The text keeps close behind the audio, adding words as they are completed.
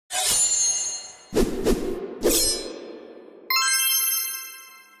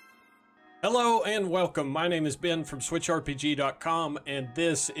Hello and welcome. My name is Ben from Switchrpg.com, and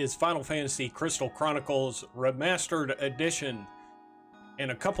this is Final Fantasy Crystal Chronicles Remastered Edition. And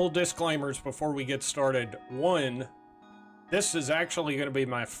a couple disclaimers before we get started. One, this is actually going to be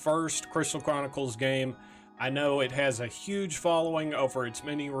my first Crystal Chronicles game. I know it has a huge following over its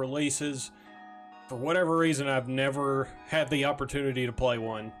many releases. For whatever reason, I've never had the opportunity to play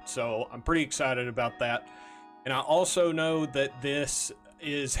one, so I'm pretty excited about that. And I also know that this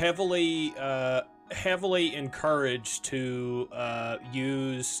is heavily encouraged to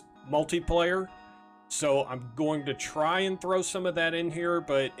use multiplayer, so I'm going to try and throw some of that in here,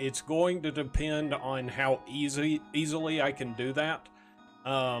 but it's going to depend on how easily I can do that.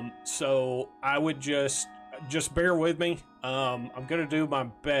 So I would just bear with me. I'm gonna do my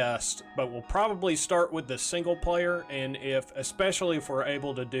best, but we'll probably start with the single player, and especially if we're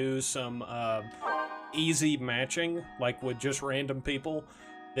able to do some easy matching, like with just random people,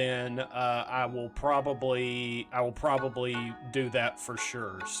 then I will probably do that for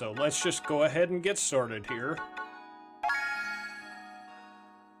sure. So let's just go ahead and get started here.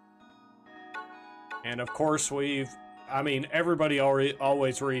 And of course everybody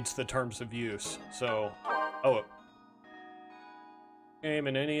always reads the terms of use. So, game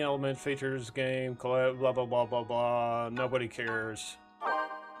and any element features game, blah blah blah blah blah. Nobody cares.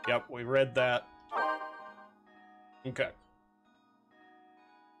 Yep, we read that. Okay.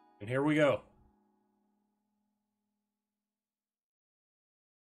 And here we go.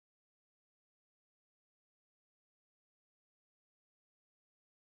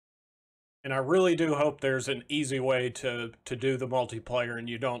 And I really do hope there's an easy way to do the multiplayer and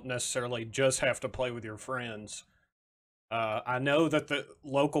you don't necessarily just have to play with your friends. I know that the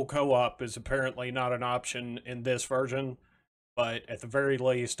local co-op is apparently not an option in this version, but at the very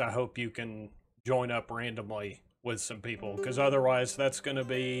least, I hope you can join up randomly with some people, because otherwise that's gonna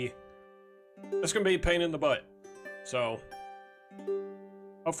be a pain in the butt. So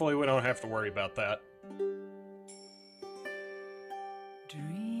hopefully we don't have to worry about that.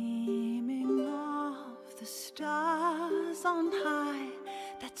 Dreaming of the stars on high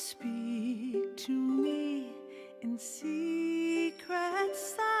that speak to me in secret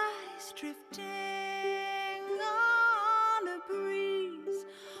sighs, drifting on a breeze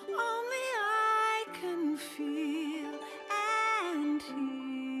only I can feel and hear.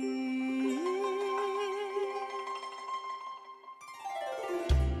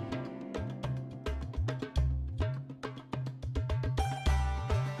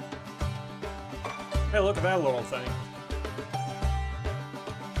 Hey, look at that little thing.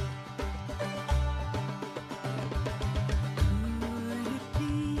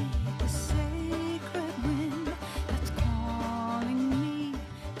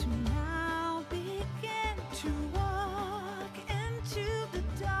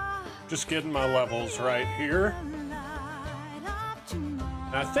 Just getting my levels right here. And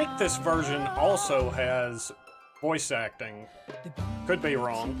I think this version also has voice acting. Could be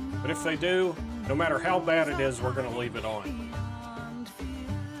wrong, but if they do, no matter how bad it is, we're gonna leave it on.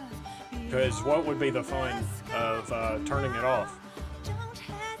 Because what would be the fun of turning it off?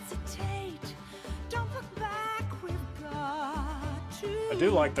 I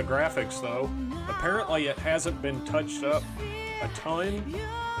do like the graphics though. Apparently it hasn't been touched up a ton.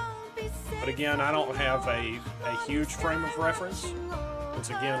 But again, I don't have a huge frame of reference, since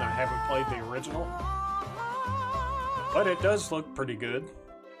again, I haven't played the original. But it does look pretty good.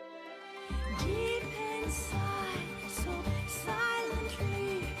 Deep inside, so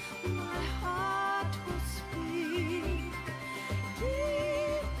silently, my heart will speak.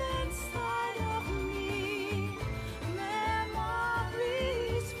 Deep inside of me,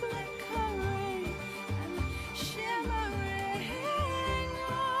 memories flickering and shimmering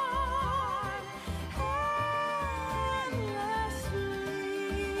on endlessly.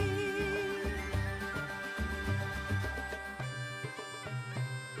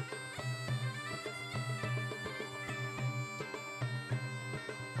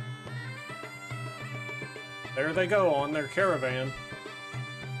 There they go on their caravan.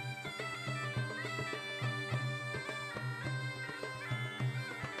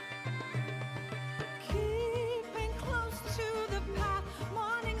 Keeping close to the path,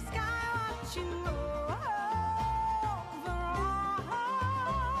 morning sky watching over all.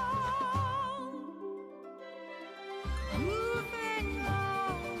 Moving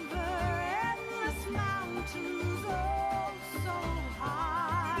over endless mountains, oh so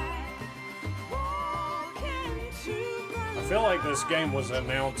high. Walking to the I feel like this game was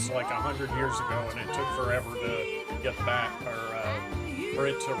announced like 100 years ago and it took forever to get back, or for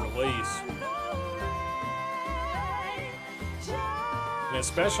it to release. light, just And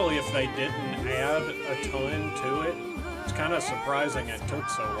especially if they didn't add a ton to it, it's kind of surprising it took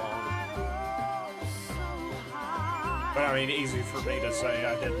so long. But I mean, easy for me to say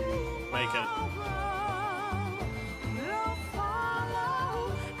I didn't make it.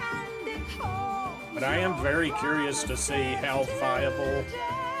 But I am very curious to see how viable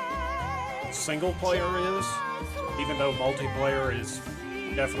single player is, even though multiplayer is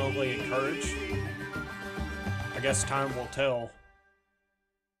definitely encouraged. I guess time will tell.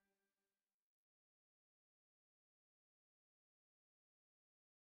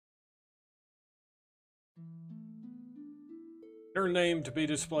 Your name to be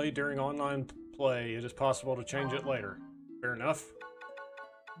displayed during online play. It is possible to change it later. Fair enough.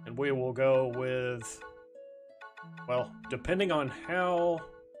 And we will go with, well, depending on how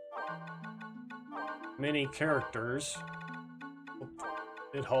many characters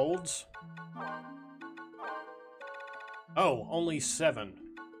it holds. Oh, only 7.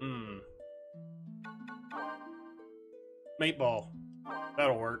 Meatball.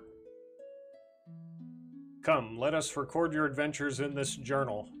 That'll work. Come, let us record your adventures in this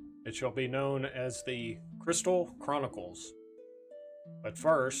journal. It shall be known as the Crystal Chronicles. But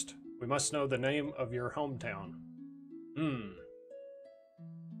first, we must know the name of your hometown.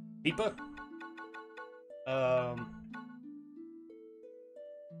 Tipa?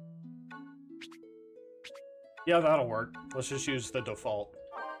 Yeah, that'll work. Let's just use the default.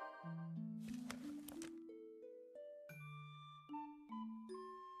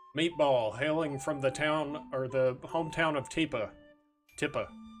 Meatball, hailing from the town, or the hometown of Tipa.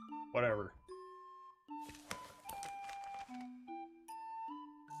 Whatever.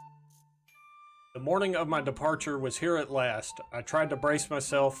 The morning of my departure was here at last. I tried to brace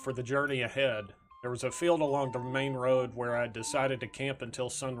myself for the journey ahead. There was a field along the main road where I decided to camp until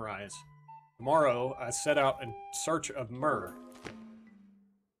sunrise. Tomorrow, I set out in search of myrrh.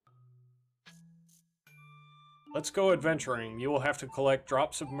 Let's go adventuring. You will have to collect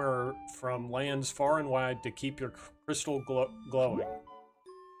drops of myrrh from lands far and wide to keep your crystal glowing.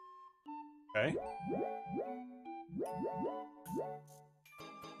 Okay.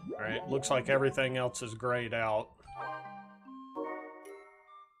 Alright, looks like everything else is grayed out.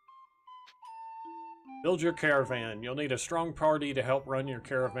 Build your caravan. You'll need a strong party to help run your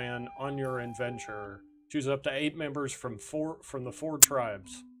caravan on your adventure. Choose up to 8 members from the 4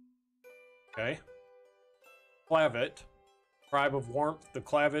 tribes. Okay. Clavit. Tribe of warmth. The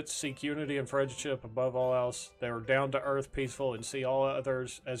Clavits seek unity and friendship above all else. They are down to earth, peaceful, and see all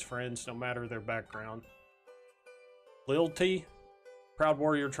others as friends, no matter their background. Lilty. Proud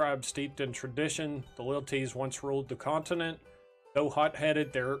warrior tribe steeped in tradition. The Lilties once ruled the continent. Though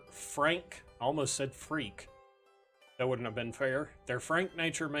hot-headed, they're frank. I almost said freak. That wouldn't have been fair. Their frank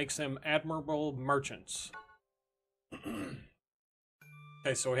nature makes them admirable merchants.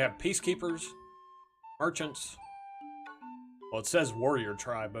 Okay, so we have peacekeepers, merchants. Well, it says warrior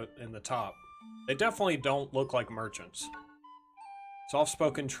tribe in the top. They definitely don't look like merchants.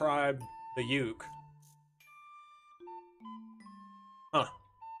 Soft-spoken tribe, the Uke. Huh.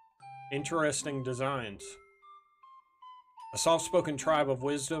 Interesting designs. A soft-spoken tribe of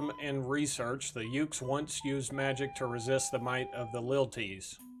wisdom and research, the Ukes once used magic to resist the might of the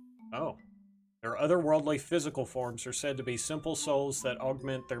Lilties. Oh. Their otherworldly physical forms are said to be simple souls that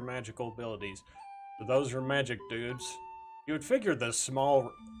augment their magical abilities. So those are magic dudes. You would figure the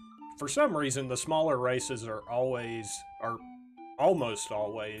for some reason, the smaller races are almost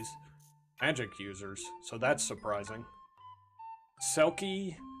always magic users, so that's surprising.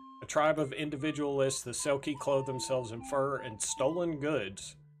 Selkie, a tribe of individualists, the Selkie clothe themselves in fur and stolen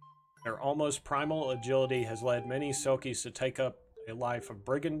goods. Their almost primal agility has led many Selkies to take up a life of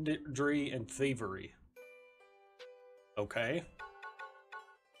brigandry and thievery. Okay.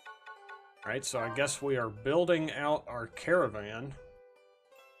 Alright, so I guess we are building out our caravan.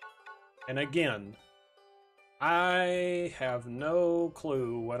 And again, I have no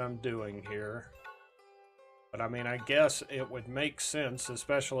clue what I'm doing here. But I mean, I guess it would make sense,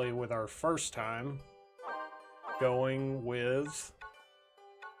 especially with our first time, going with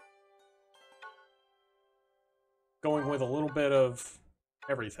a little bit of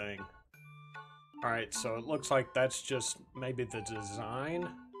everything. Alright, so it looks like that's just maybe the design.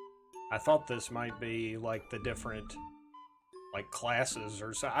 I thought this might be like the different, like, classes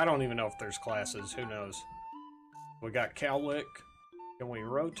or so. I don't even know if there's classes. Who knows? We got Cowlick. Can we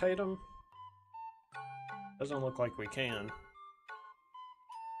rotate them? Doesn't look like we can.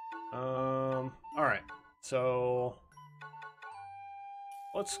 Alright. So,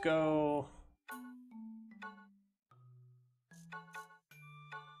 let's go.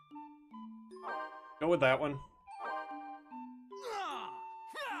 Go with that one.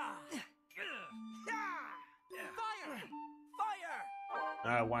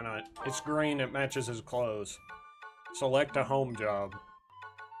 why not? It's green, it matches his clothes. Select a home job.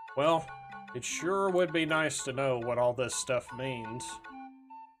 Well, it sure would be nice to know what all this stuff means.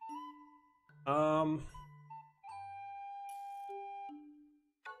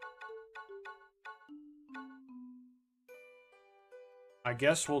 I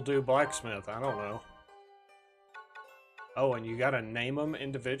guess we'll do blacksmith, I don't know. Oh, and you gotta name them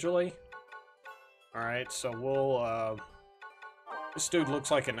individually? Alright, so we'll, this dude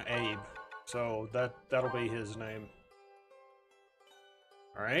looks like an Abe, so that'll be his name.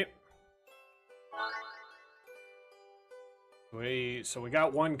 Alright. So we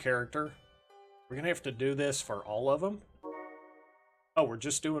got one character. We're gonna have to do this for all of them? Oh, we're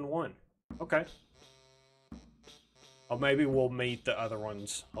just doing one. Okay. Oh, maybe we'll meet the other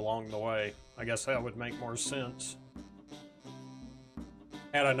ones along the way. I guess that would make more sense.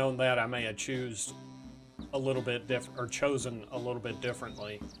 Had I known that, I may have chosen a little bit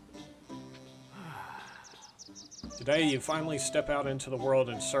differently. Today, you finally step out into the world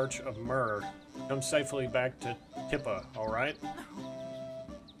in search of myrrh. Come safely back to Tippa, alright?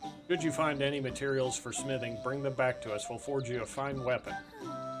 Should you find any materials for smithing, bring them back to us. We'll forge you a fine weapon.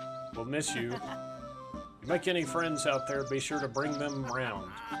 We'll miss you. If you make any friends out there, be sure to bring them round.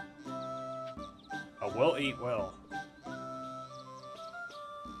 Oh, we'll eat well.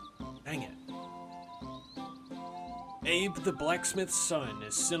 Dang it. Abe, the blacksmith's son,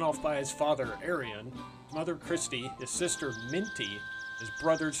 is sent off by his father, Arian, his mother, Christy, his sister, Minty, his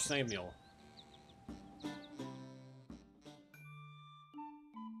brother, Samuel.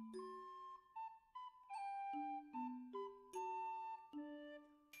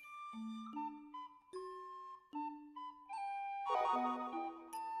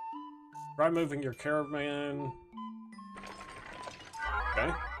 Try moving your caravan.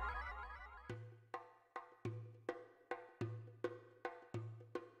 Okay.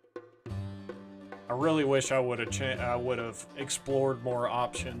 I really wish I would have explored more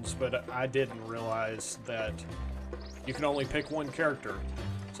options, but I didn't realize that you can only pick one character.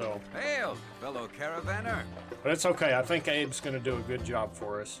 So. Hail, fellow caravaner. But it's okay. I think Abe's going to do a good job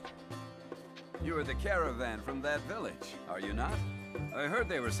for us. You are the caravan from that village, are you not? I heard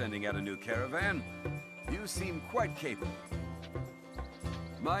they were sending out a new caravan. You seem quite capable.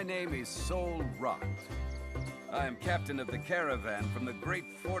 My name is Sol Rot. I am captain of the caravan from the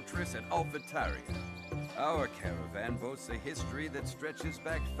great fortress at Alphataria. Our caravan boasts a history that stretches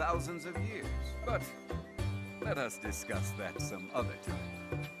back thousands of years. But let us discuss that some other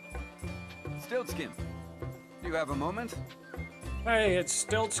time. Stiltskin, do you have a moment? Hey, it's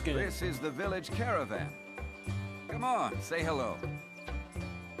Stiltskin. This is the village caravan. Come on, say hello.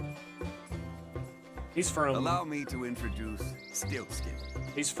 He's from... Allow me to introduce Stiltskin.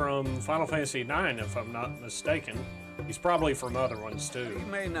 He's from Final Fantasy IX, if I'm not mistaken. He's probably from other ones, too.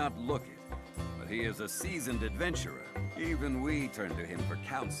 He may not look it, but he is a seasoned adventurer. Even we turn to him for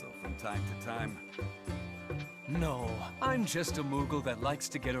counsel from time to time. No, I'm just a Moogle that likes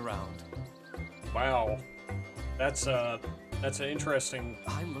to get around. Wow. That's an interesting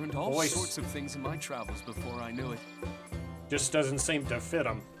I learned all voice. sorts of things in my travels before I knew it. Just doesn't seem to fit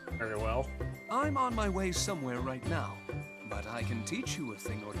him very well. I'm on my way somewhere right now, but I can teach you a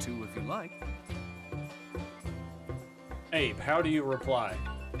thing or two if you like. Abe, how do you reply?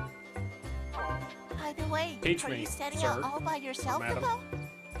 By the way, Teach are me, you setting sir, out all by yourself, madam. Capo?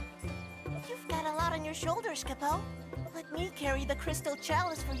 You've got a lot on your shoulders, Capo. Let me carry the crystal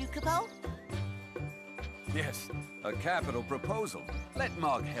chalice for you, Capo. Yes, a capital proposal. Let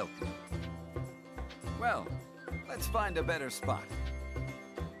Mog help you. Well, let's find a better spot.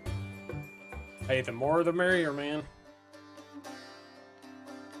 Hey, the more the merrier, man.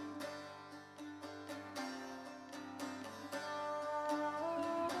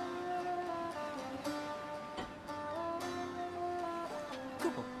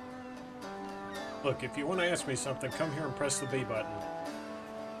 Cool. Look, if you want to ask me something, come here and press the B button.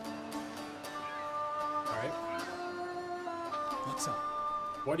 Alright. What's up?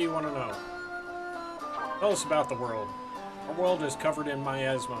 What do you want to know? Tell us about the world. Our world is covered in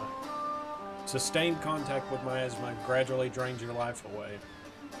miasma. Sustained contact with miasma gradually drains your life away.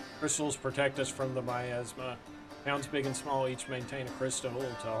 Crystals protect us from the miasma. Towns big and small each maintain a crystal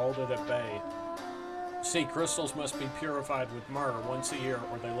to hold it at bay. See, crystals must be purified with myrrh once a year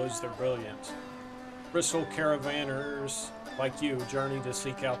or they lose their brilliance. Crystal caravanners like you journey to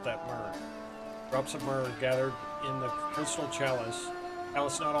seek out that myrrh. Drops of myrrh gathered in the crystal chalice.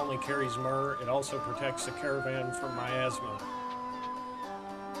 Chalice not only carries myrrh, it also protects the caravan from miasma.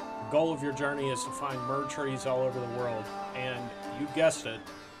 The goal of your journey is to find myrrh trees all over the world, and you guessed it,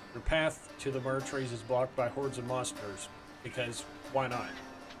 your path to the myrrh trees is blocked by hordes of monsters, because why not?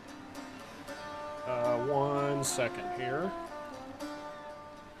 1 second here.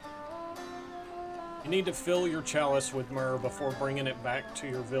 You need to fill your chalice with myrrh before bringing it back to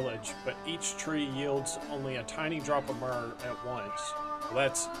your village, but each tree yields only a tiny drop of myrrh at once. Well,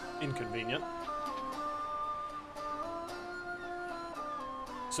 that's inconvenient.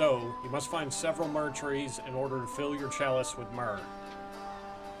 So, you must find several myrrh trees in order to fill your chalice with myrrh.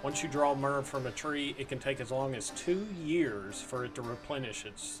 Once you draw myrrh from a tree, it can take as long as 2 years for it to replenish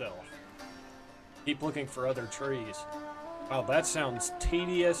itself. Keep looking for other trees. Wow, that sounds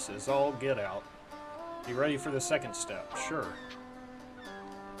tedious as all get out. You ready for the second step? Sure.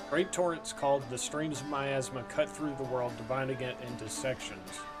 Great torrents called the streams of miasma cut through the world, dividing it into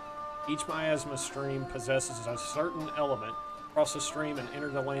sections. Each miasma stream possesses a certain element. Cross the stream and enter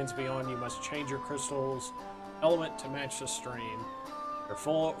the lands beyond. You must change your crystal's element to match the stream. There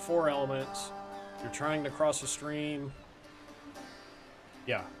are 4 elements. You're trying to cross the stream.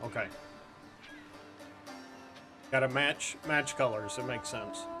 Yeah, okay. Gotta match colors. It makes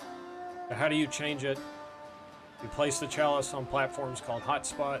sense. How do you change it? You place the chalice on platforms called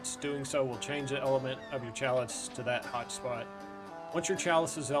hotspots. Doing so will change the element of your chalice to that hotspot. Once your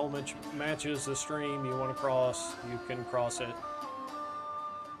chalice's element matches the stream you want to cross, you can cross it.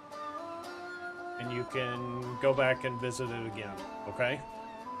 And you can go back and visit it again, okay?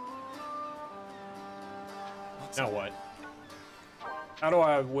 Now what? How do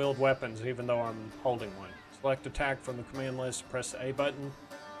I wield weapons even though I'm holding one? Select attack from the command list, press the A button.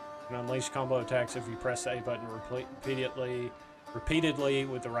 You can unleash combo attacks if you press the A button repeatedly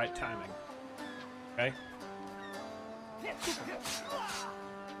with the right timing. Okay?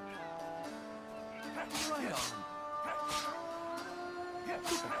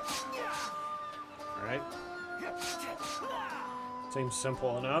 Alright. Seems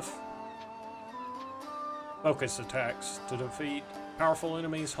simple enough. Focus attacks. To defeat powerful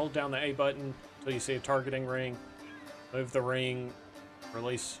enemies, hold down the A button until you see a targeting ring. Move the ring.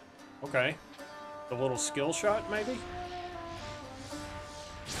 Release. Okay. The little skill shot, maybe?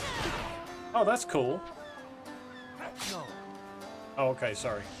 Oh, that's cool. No. Oh, okay,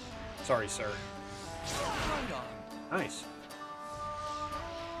 sorry. Sorry, sir. Nice.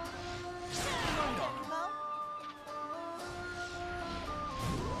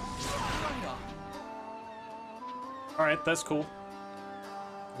 Alright, that's cool.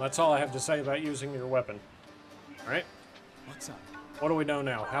 That's all I have to say about using your weapon. Alright? What's up? What do we know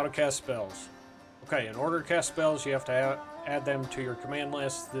now? How to cast spells. Okay, in order to cast spells, you have to add them to your command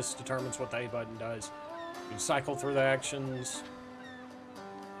list. This determines what the A button does. You can cycle through the actions.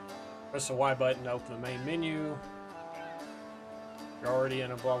 Press the Y button to open the main menu. You're already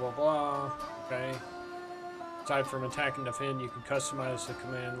in a blah blah blah. Okay. Aside from attack and defend, you can customize the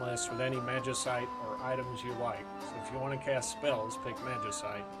command list with any magicite or items you like. So if you want to cast spells, pick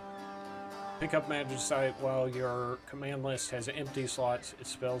magicite. Pick up magicite while your command list has empty slots.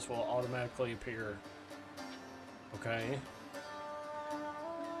 Its spells will automatically appear. Okay.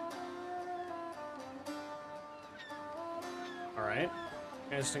 Alright.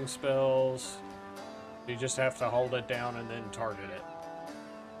 Casting spells. You just have to hold it down and then target it.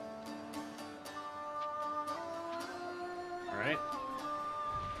 Alright.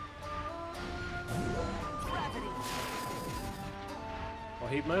 Well,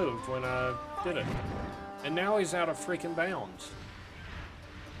 he moved when I did it. And now he's out of freaking bounds.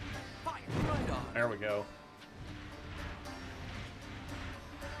 There we go.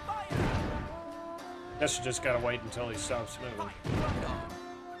 Guess you just gotta wait until he stops moving.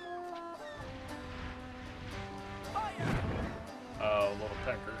 Oh, little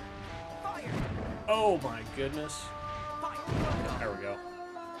pecker. Oh my goodness. There we go.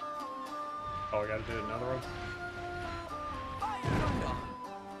 Oh, I gotta do another one?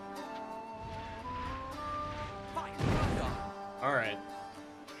 Alright.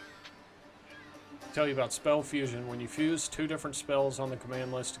 Tell you about spell fusion. When you fuse 2 different spells on the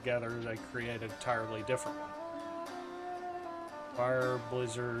command list together, they create an entirely different one. Fire,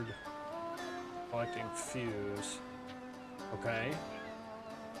 blizzard, collecting fuse. Okay.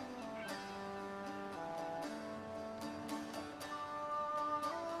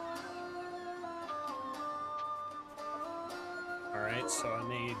 Alright, so I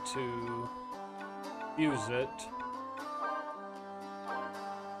need to use it.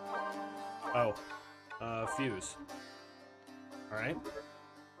 Oh, fuse. Alright.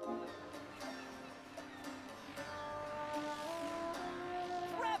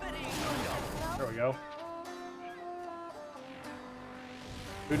 There we go.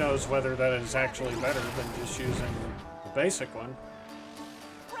 Who knows whether that is actually better than just using the basic one.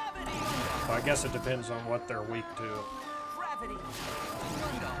 Well, I guess it depends on what they're weak to.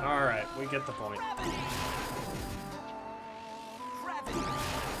 Alright, we get the point.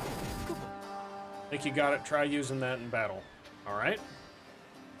 Think you got it? Try using that in battle. Alright.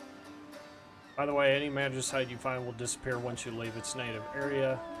 By the way, any magicite you find will disappear once you leave its native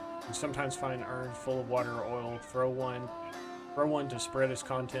area. You sometimes find urns full of water or oil. Throw one to spread its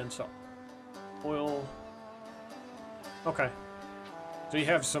contents. Oil. Okay. So you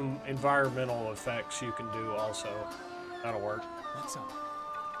have some environmental effects you can do also. That'll work. What's up?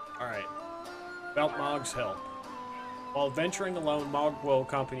 Alright. About Mog's help. While venturing alone, Mog will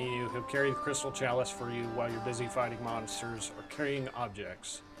accompany you. He'll carry the crystal chalice for you while you're busy fighting monsters or carrying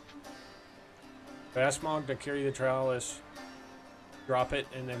objects. Ask Mog to carry the chalice, drop it,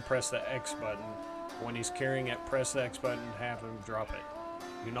 and then press the X button. When he's carrying it, press the X button and have him drop it.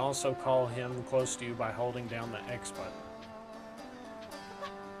 You can also call him close to you by holding down the X button.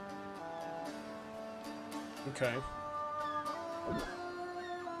 Okay.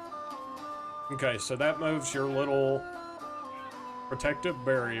 Okay, so that moves your little protective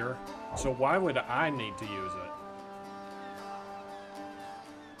barrier. So why would I need to use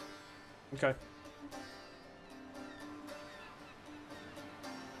it? Okay.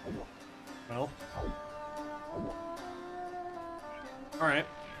 Well. Alright.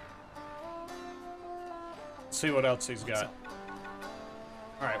 Let's see what else he's got.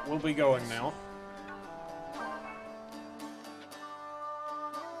 Alright, we'll be going now.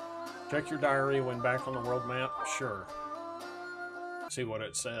 Check your diary when back on the world map? Sure. See what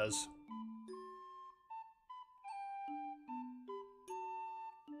it says.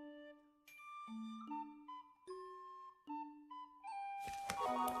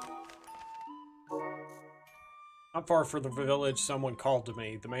 Not far from the village, someone called to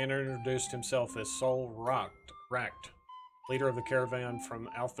me. The man introduced himself as Soul Racked, leader of the caravan from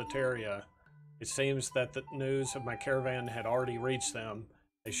Alphateria. It seems that the news of my caravan had already reached them.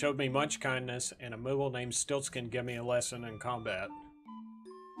 They showed me much kindness, and a Moogle named Stiltskin gave me a lesson in combat.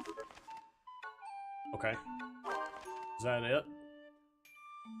 Okay. Is that it?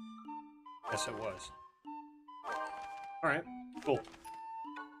 Yes, it was. Alright, cool.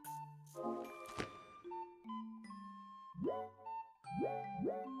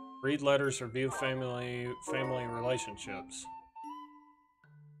 Read letters or view family relationships.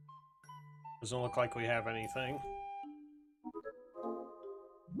 Doesn't look like we have anything.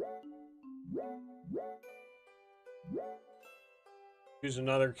 Choose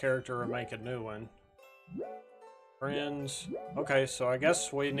another character or make a new one. Friends. Okay, so I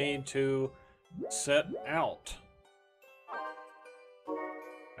guess we need to set out.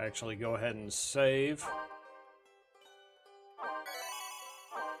 Actually, go ahead and save.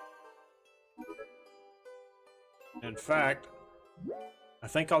 In fact, I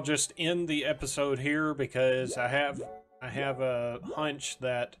think I'll just end the episode here because I have a hunch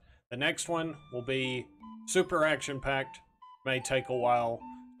that the next one will be super action-packed. May take a while.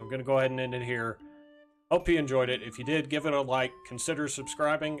 I'm going to go ahead and end it here. Hope you enjoyed it. If you did, give it a like, consider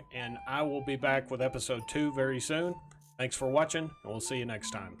subscribing, and I will be back with episode 2 very soon. Thanks for watching, and we'll see you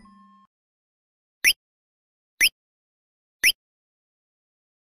next time.